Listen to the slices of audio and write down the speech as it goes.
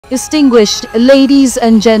Distinguished ladies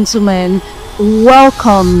and gentlemen,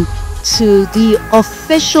 welcome to the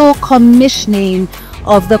official commissioning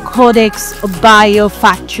of the Codix Bio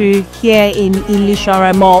factory here in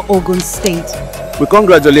Ilisharamo, Ogun State. We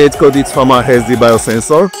congratulate Codix Pharma HD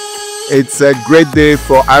Biosensor. It's a great day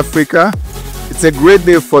for Africa. It's a great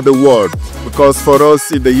day for the world because for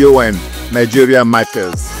us in the UN, Nigeria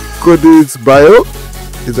matters. Codix Bio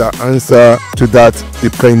is our answer to that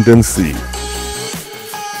dependency.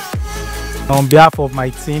 On behalf of my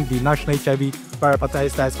team, the National HIV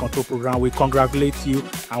Hepatitis Test Control Program, we congratulate you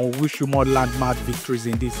and we wish you more landmark victories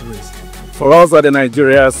in this race. For us at the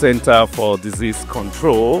Nigeria Center for Disease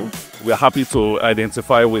Control, we are happy to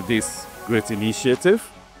identify with this great initiative.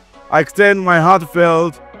 I extend my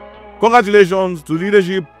heartfelt congratulations to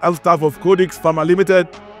leadership and staff of Codix Pharma Limited.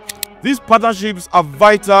 These partnerships are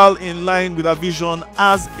vital in line with our vision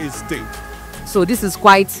as a state. So this is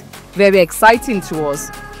quite very exciting to us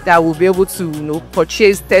that we'll be able to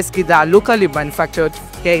purchase test kits that are locally manufactured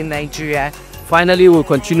here in Nigeria. Finally, we'll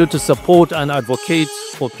continue to support and advocate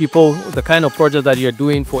for people, the kind of project that you're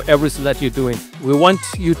doing, for everything that you're doing. We want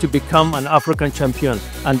you to become an African champion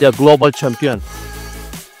and a global champion.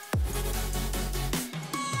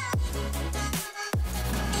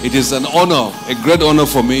 It is an honor, a great honor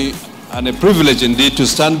for me and a privilege indeed to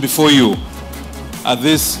stand before you at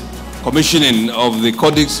this commissioning of the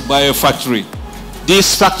Codix Bio factory.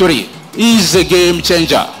 This factory is a game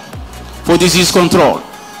changer for disease control,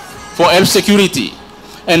 for health security,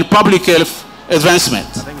 and public health advancement.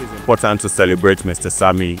 I think it's important to celebrate Mr.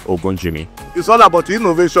 Sami Ogunjimi. It's all about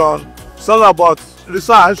innovation, it's all about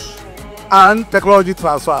research and technology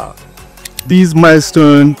transfer. This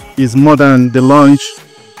milestone is more than the launch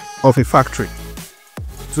of a factory.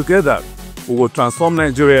 Together, we will transform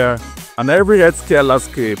Nigeria and every healthcare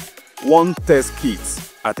landscape one test kit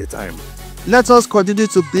at a time. Let us continue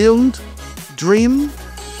to build, dream,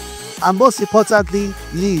 and most importantly,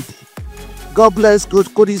 lead. God bless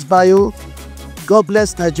Codix Bio, God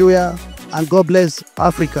bless Nigeria, and God bless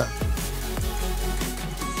Africa.